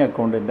ട്രേഡിംഗ്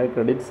അക്കൗണ്ടിൻ്റെ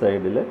ക്രെഡിറ്റ്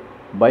സൈഡിൽ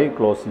ബൈ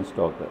ക്ലോസിംഗ്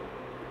സ്റ്റോക്ക്,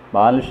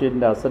 ബാലൻസ്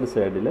ഷീറ്റിൻ്റെ അസറ്റ്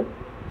സൈഡിൽ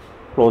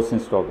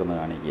ക്ലോസിംഗ് സ്റ്റോക്ക് എന്ന്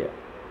കാണിക്കുക.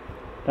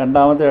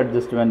 രണ്ടാമത്തെ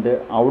adjustment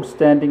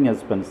outstanding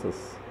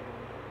expenses.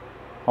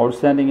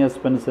 Outstanding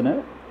എക്സ്പെൻസിന്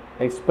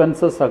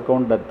expenses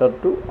account debtor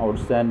to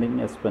outstanding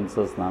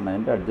expenses എന്നാണ്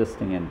അതിൻ്റെ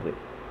adjusting entry.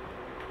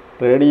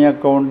 Trading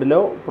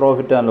അക്കൗണ്ടിലോ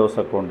profit and loss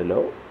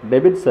അക്കൗണ്ടിലോ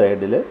debit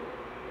സൈഡിൽ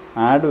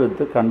ആഡ്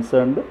വിത്ത്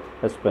കൺസേൺഡ്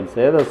എക്സ്പെൻസ്,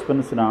 ഏത്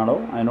എക്സ്പെൻസിനാണോ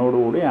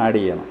അതിനോടുകൂടി ആഡ്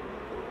ചെയ്യണം.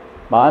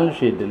 ബാലൻസ്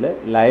ഷീറ്റിൽ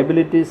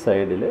ലയബിലിറ്റി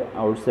സൈഡിൽ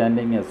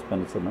ഔട്ട്സ്റ്റാൻഡിങ്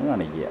എക്സ്പെൻസ് എന്ന്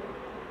കാണിക്കുക.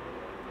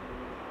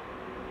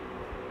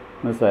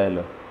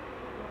 മനസ്സിലായല്ലോ.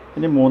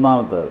 ഇനി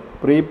മൂന്നാമത്തേത്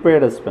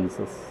prepaid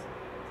expenses.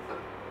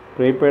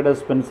 Prepaid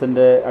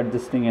എക്സ്പെൻസിൻ്റെ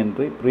adjusting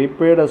entry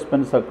prepaid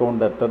expense account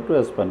letter to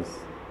expense,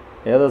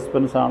 ഏത്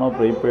എക്സ്പെൻസ് ആണോ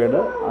പ്രീപെയ്ഡ്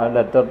ആ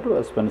ലെറ്റർ ടു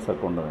എക്സ്പെൻസ്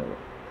അക്കൗണ്ട് നൽകുക.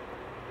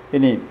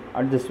 ഇനി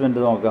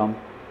അഡ്ജസ്റ്റ്മെൻറ്റ് നോക്കാം.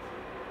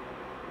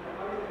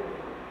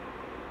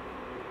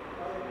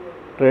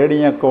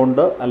 ട്രേഡിംഗ്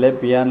അക്കൗണ്ട് അല്ലെ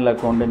പി ആൻഡ് എൽ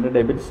അക്കൗണ്ടിൻ്റെ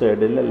ഡെബിറ്റ്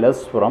സൈഡിൽ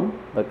less from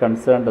the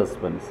concerned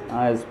expense, ആ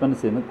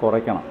എക്സ്പെൻസിൽ നിന്ന്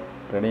കുറയ്ക്കണം.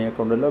 ട്രേഡിംഗ്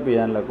അക്കൗണ്ടിലോ പി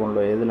ആൻഡ് എൽ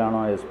അക്കൗണ്ടിലോ ഏതിലാണോ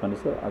ആ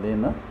എക്സ്പെൻസ് അതിൽ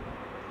നിന്ന്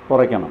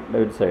കുറയ്ക്കണം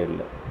ഡെബിറ്റ്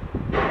സൈഡിൽ.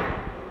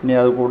 ഇനി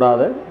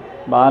അതുകൂടാതെ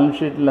ബാലൻസ്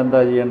ഷീറ്റിൽ എന്താ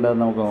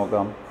ചെയ്യേണ്ടതെന്ന് നമുക്ക്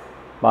നോക്കാം.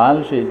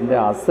 ബാലൻസ് ഷീറ്റിൻ്റെ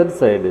അസറ്റ്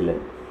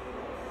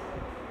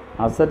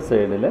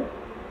സൈഡിൽ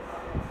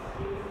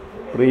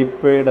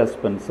പ്രീപെയ്ഡ്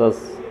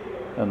എക്സ്പെൻസസ്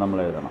എന്ന് നമ്മൾ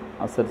എഴുതണം.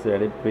 അസറ്റ്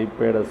സൈഡിൽ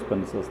പ്രീപെയ്ഡ്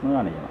എക്സ്പെൻസസ് എന്ന്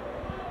കാണിക്കണം.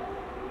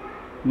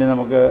 ഇനി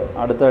നമുക്ക്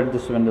അടുത്ത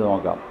അഡ്ജസ്റ്റ്മെൻറ്റ്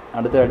നോക്കാം.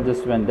 അടുത്ത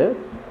adjustment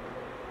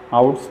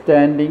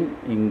outstanding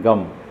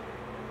income,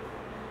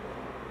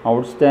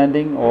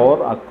 outstanding or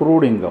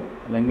accrued income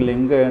അല്ലെങ്കിൽ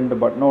income earned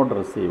but not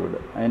received,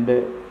 അതിൻ്റെ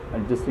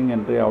adjusting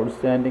entry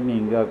outstanding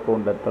income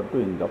account letter to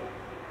income.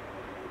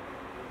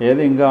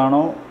 ഏത് ഇൻകം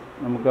ആണോ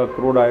നമുക്ക്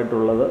അക്രൂഡ്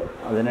ആയിട്ടുള്ളത്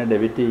അതിനെ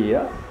ഡെബിറ്റ്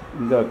ചെയ്യുക,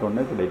 ഇൻകം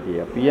അക്കൗണ്ടിനെ ക്രെഡിറ്റ്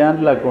ചെയ്യുക. പി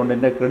ആൻഡ് എൽ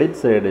അക്കൗണ്ടിൻ്റെ ക്രെഡിറ്റ്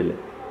സൈഡിൽ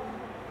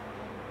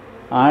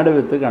ആഡ്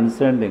വിത്ത്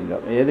കൺസേൺഡ്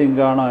ഇൻകം, ഏത്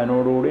ഇൻകം ആണോ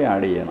അതിനോടുകൂടി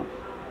ആഡ് ചെയ്യണം.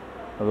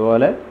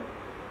 അതുപോലെ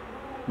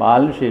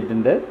ബാലൻസ്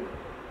ഷീറ്റിൻ്റെ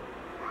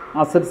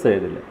അസറ്റ്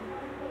സൈഡിൽ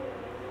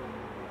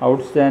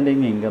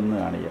ഔട്ട്സ്റ്റാൻഡിങ് ഇൻകം എന്ന്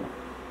കാണിക്കണം.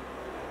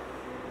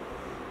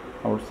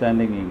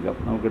 ഔട്ട്സ്റ്റാൻഡിങ് ഇൻകം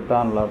നമുക്ക്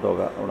കിട്ടാനുള്ള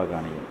തുക അവിടെ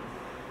കാണിക്കണം.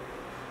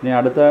 ഇനി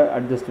അടുത്ത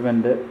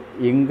adjustment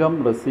income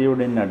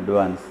received in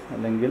advance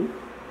അല്ലെങ്കിൽ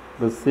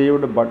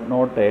റിസീവ്ഡ് ബട്ട്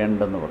നോട്ട്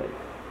ഏൺഡ് എന്ന് പറയും.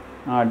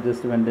 ആ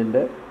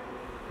അഡ്ജസ്റ്റ്മെൻറ്റിൻ്റെ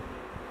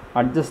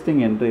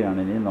അഡ്ജസ്റ്റിംഗ്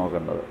എൻട്രിയാണ് ഇനി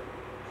നോക്കേണ്ടത്.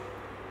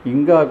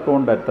 Income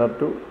account letter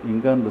to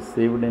income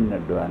received in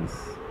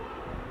advance,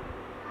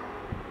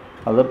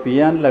 അത് പി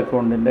ആൻഡ് എൽ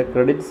അക്കൗണ്ടിൻ്റെ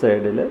ക്രെഡിറ്റ്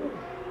സൈഡിൽ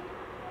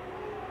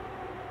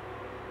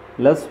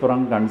less from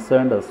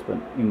concerned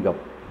income,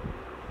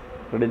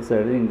 credit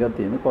സൈഡിൽ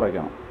ഇൻകത്തിൽ നിന്ന്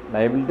കുറയ്ക്കണം.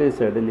 ലയബിലിറ്റി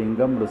സൈഡിൽ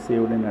ഇൻകം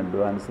റിസീവ്ഡ് ഇൻ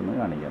അഡ്വാൻസ് എന്ന്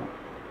കാണിക്കണം.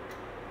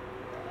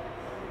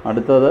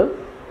 അടുത്തത്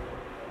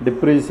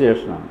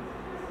ഡിപ്രീസിയേഷനാണ്.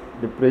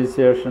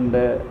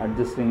 ഡിപ്രീസിയേഷൻ്റെ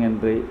അഡ്ജസ്റ്റിംഗ്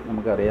എൻട്രി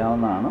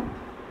നമുക്കറിയാവുന്നതാണ്.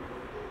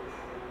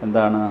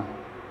 എന്താണ്?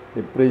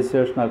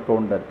 Depreciation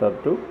account letter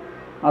to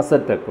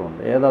asset account,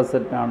 ഏത്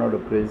അസറ്റാണോ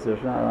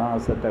ഡിപ്രീസിയേഷൻ ആ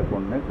അസറ്റ്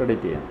അക്കൗണ്ടിനെ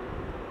ക്രെഡിറ്റ് ചെയ്യണം.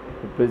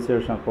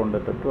 Depreciation account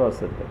letter to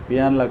asset. P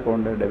and L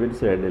account debit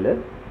സൈഡിൽ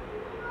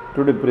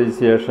ടു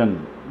ഡിപ്രീസിയേഷൻ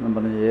എന്ന്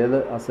പറഞ്ഞ് ഏത്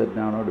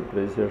അസറ്റിനാണോ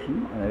ഡിപ്രീസിയേഷൻ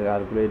അത്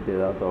കാൽക്കുലേറ്റ്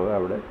ചെയ്ത തുക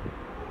അവിടെ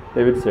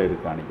ഡെബിറ്റ് സൈഡിൽ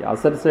കാണിക്കുക.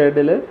 അസറ്റ്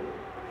സൈഡിൽ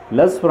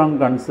ലെസ് ഫ്രം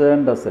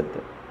കൺസേൺഡ്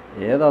അസറ്റ്,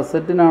 ഏത്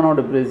അസറ്റിനാണോ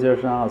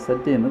ഡിപ്രീസിയേഷൻ ആ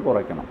അസറ്റിൽ നിന്ന്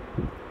കുറയ്ക്കണം.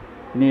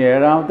 ഇനി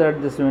ഏഴാമത്തെ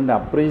adjustment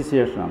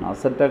അപ്രീസിയേഷനാണ്.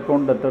 Asset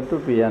account letter to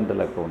P and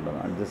L account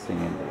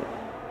adjusting entry.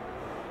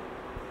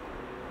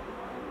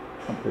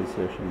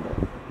 അപ്രീസിയേഷൻ്റെ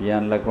P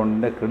and L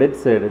അക്കൗണ്ടിൻ്റെ ക്രെഡിറ്റ്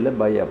സൈഡിൽ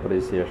ബൈ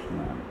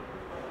അപ്രീസിയേഷനാണ്.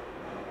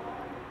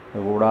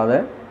 അതുകൂടാതെ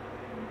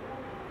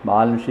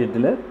ബാലൻസ്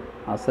ഷീറ്റിൽ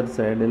അസറ്റ്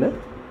സൈഡിൽ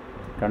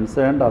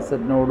കൺസേൺഡ്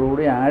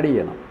അസറ്റിനോടുകൂടി ആഡ്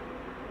ചെയ്യണം,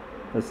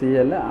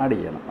 എൽ ആഡ്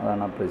ചെയ്യണം,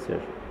 അതാണ്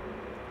അപ്രീസിയേഷൻ.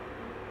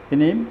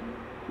 ഇനിയും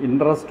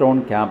ഇൻട്രസ്റ്റ് ഓൺ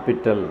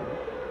ക്യാപിറ്റലിന്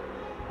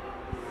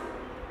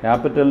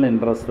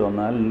ഇൻട്രസ്റ്റ്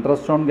വന്നാൽ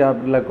interest on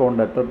capital account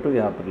letter to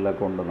capital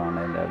account എന്നാണ്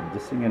അതിൻ്റെ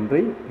adjusting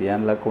entry. P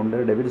and L account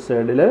debit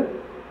സൈഡിൽ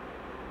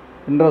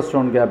ഇൻട്രസ്റ്റ്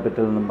ഓൺ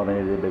ക്യാപിറ്റൽ എന്നും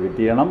പറഞ്ഞ് ഡെബിറ്റ്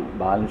ചെയ്യണം.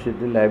 ബാലൻസ്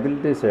ഷീറ്റിൽ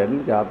ലയബിലിറ്റി സൈഡിൽ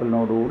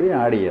ക്യാപിറ്റലിനോടുകൂടി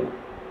ആഡ് ചെയ്യണം.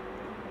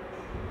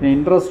 ഇനി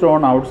ഇൻട്രസ്റ്റ്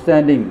ഓൺ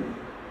ഔട്ട്സ്റ്റാൻഡിങ്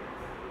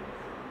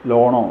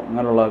ലോണോ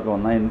അങ്ങനെയുള്ളതൊക്കെ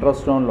വന്നാൽ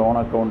interest on loan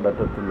account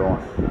debtor to loan,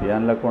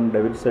 പി&എൽ account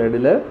debit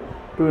സൈഡിൽ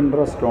ടു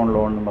ഇൻട്രസ്റ്റ് ഓൺ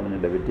ലോൺ എന്ന് പറഞ്ഞ്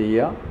ഡെബിറ്റ്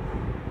ചെയ്യുക.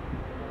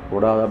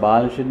 കൂടാതെ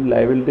ബാലൻസ് ഷീറ്റിൽ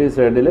ലയബിലിറ്റി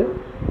സൈഡിൽ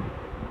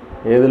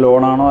ഏത്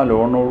ലോണാണോ ആ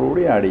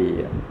ലോണിനോടുകൂടി ആഡ്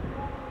ചെയ്യുക.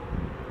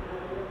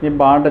 ഇനി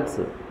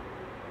ബാഡറ്റ്സ്,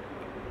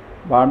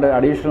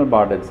 additional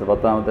ബാഡറ്റ്സ്,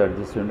 10ാമത്തെ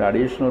adjustment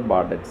additional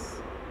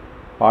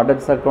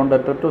ബാഡറ്റ്സ് account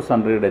debtor to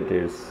sundry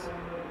debtors,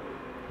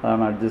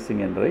 അതാണ്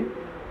അഡ്ജസ്റ്റിംഗ് എൻട്രി.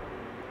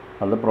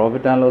 അത്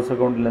പ്രോഫിറ്റ് ആൻഡ് ലോസ്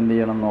അക്കൗണ്ടിൽ എന്ത്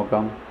ചെയ്യണം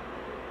നോക്കാം.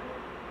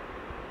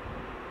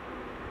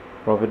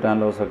 പ്രോഫിറ്റ്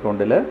ആൻഡ് ലോസ്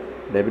അക്കൗണ്ടിൽ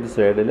ഡെബിറ്റ്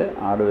സൈഡിൽ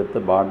ആഡ് വിത്ത്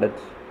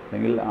ബാഡറ്റ്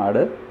അല്ലെങ്കിൽ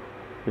add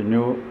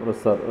new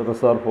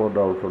reserve for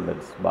doubtful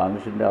debts,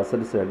 balance ഷീറ്റിൻ്റെ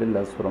അസറ്റ് സൈഡിൽ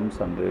ലെസ് ഫ്രം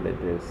സൺട്രി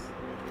ഡെറ്റേഴ്സ്.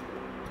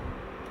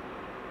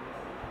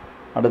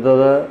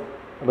 അടുത്തത്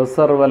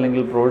റിസർവ്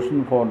അല്ലെങ്കിൽ provision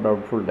for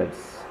doubtful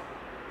debts,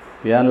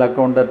 പി&എൽ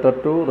account debtor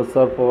to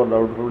reserve for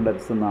doubtful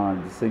debts എന്നാണ്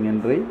അഡ്ജസ്റ്റിംഗ്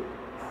എൻട്രി.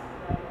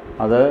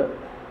 അത്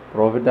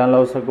profit and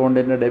loss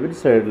അക്കൗണ്ടിൻ്റെ debit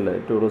സൈഡിൽ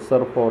to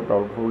reserve for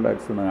doubtful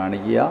debts എന്ന്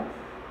കാണിക്കുക.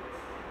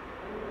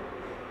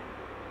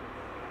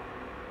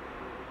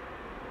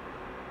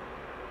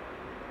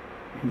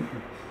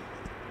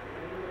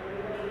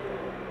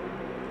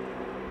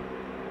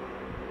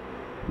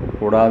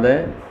 കൂടാതെ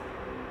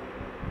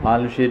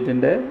ബാലൻസ്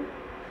ഷീറ്റിൻ്റെ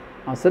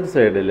അസറ്റ്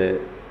സൈഡിൽ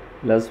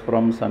less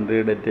from sundry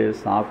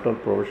debtors after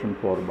provision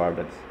for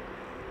ബാഡറ്റ്സ്,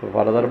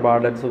 further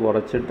ബാഡറ്റ്സ്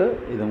കുറച്ചിട്ട്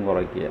ഇതും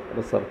കുറയ്ക്കുക.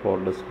 Reserve for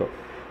discount.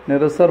 ഇനി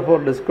reserve for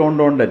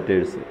discount on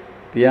debtors,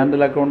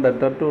 പി&എൽ account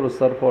debtor to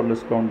reserve for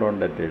discount on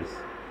debtors,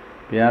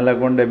 പി&എൽ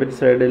account debit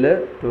സൈഡിൽ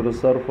to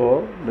reserve for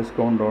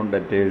discount on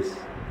debtors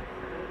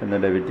എന്ന്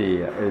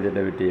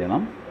debit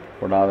ചെയ്യണം.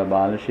 കൂടാതെ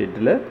balance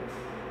ഷീറ്റിൽ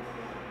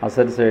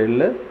asset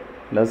സൈഡിൽ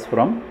less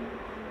from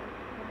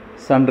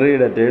sundry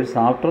debtors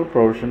after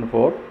provision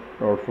for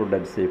doubtful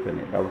debts if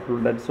any. Doubtful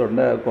debts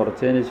ഉണ്ട്,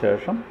 കുറച്ചതിന്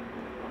ശേഷം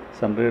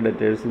sundry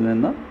ഡെറ്റേഴ്സിൽ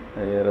നിന്ന്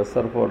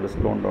reserve for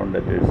discount on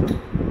ഡെറ്റേഴ്സും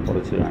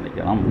കുറച്ച്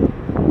കാണിക്കണം.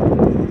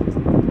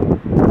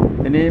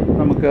 ഇനി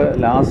നമുക്ക്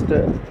ലാസ്റ്റ്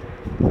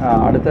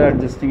അടുത്ത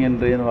അഡ്ജസ്റ്റിംഗ്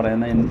എൻട്രി എന്ന്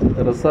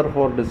പറയുന്നത് റിസർവ്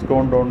ഫോർ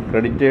ഡിസ്കൗണ്ട് ഓൺ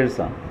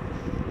ക്രെഡിറ്റേഴ്സാണ്.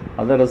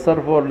 അത്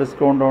reserve for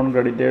discount on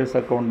creditors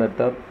account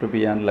debtor to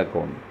പി&എൽ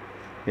account,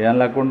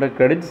 പി&എൽ account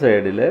credit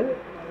സൈഡിൽ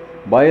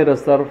by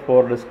reserve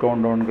for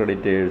discount on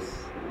creditors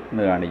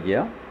എന്ന് കാണിക്കുക.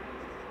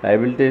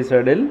 ലയബിലിറ്റി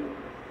സൈഡിൽ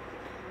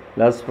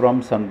less from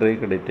sundry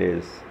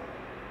creditors,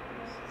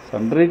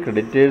 sundry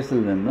ക്രെഡിറ്റേഴ്സിൽ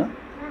നിന്ന്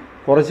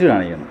കുറച്ച്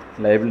കാണിക്കണം.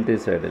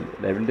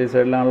 ലയബിലിറ്റി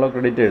സൈഡിലാണല്ലോ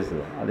ക്രെഡിറ്റേഴ്സ്,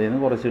 അതിൽ നിന്ന്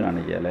കുറച്ച്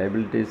കാണിക്കുക.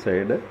 Liability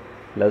side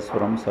less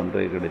from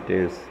sundry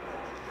creditors.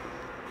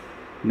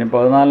 ഇനി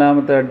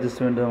 14ാമത്തെ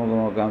അഡ്ജസ്റ്റ്മെൻറ്റ് നമുക്ക്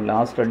നോക്കാം.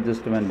 Last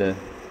adjustment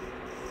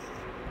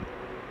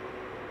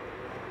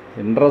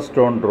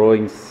interest on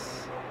drawings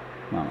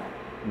ആണ്.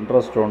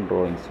 Interest on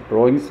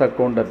drawings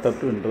account debtor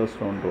to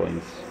interest on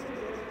drawings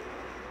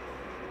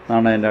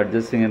ആണ് അതിൻ്റെ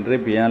അഡ്ജസ്റ്റിംഗ് എൻട്രി.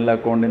 പി&എൽ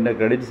അക്കൗണ്ടിൻ്റെ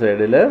ക്രെഡിറ്റ്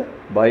സൈഡിൽ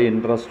by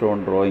interest on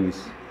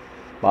drawings,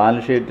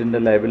 balance ഷീറ്റിൻ്റെ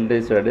ലയബിലിറ്റി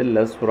സൈഡിൽ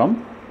ലെസ് ഫ്രം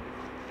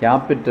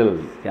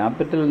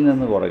ക്യാപിറ്റലിൽ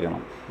നിന്ന്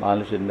കുറയ്ക്കണം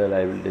ബാലൻസ് ഷീറ്റിൻ്റെ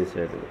ലയബിലിറ്റി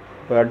സൈഡിൽ.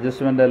 ഇപ്പോൾ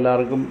അഡ്ജസ്റ്റ്മെൻറ്റ്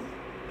എല്ലാവർക്കും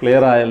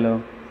ക്ലിയർ ആയല്ലോ.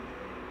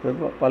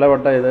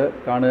 പലവട്ടം ഇത്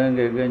കാണുകയും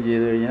കേൾക്കുകയും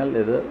ചെയ്തു കഴിഞ്ഞാൽ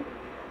ഇത്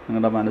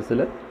നിങ്ങളുടെ മനസ്സിൽ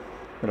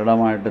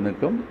ദൃഢമായിട്ട്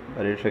നിൽക്കും.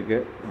 പരീക്ഷയ്ക്ക്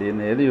ഇതിൽ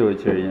നിന്ന് ഏത്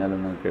ചോദിച്ചു കഴിഞ്ഞാലും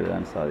നിങ്ങൾക്ക്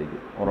എഴുതാൻ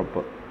സാധിക്കും,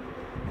 ഉറപ്പ്.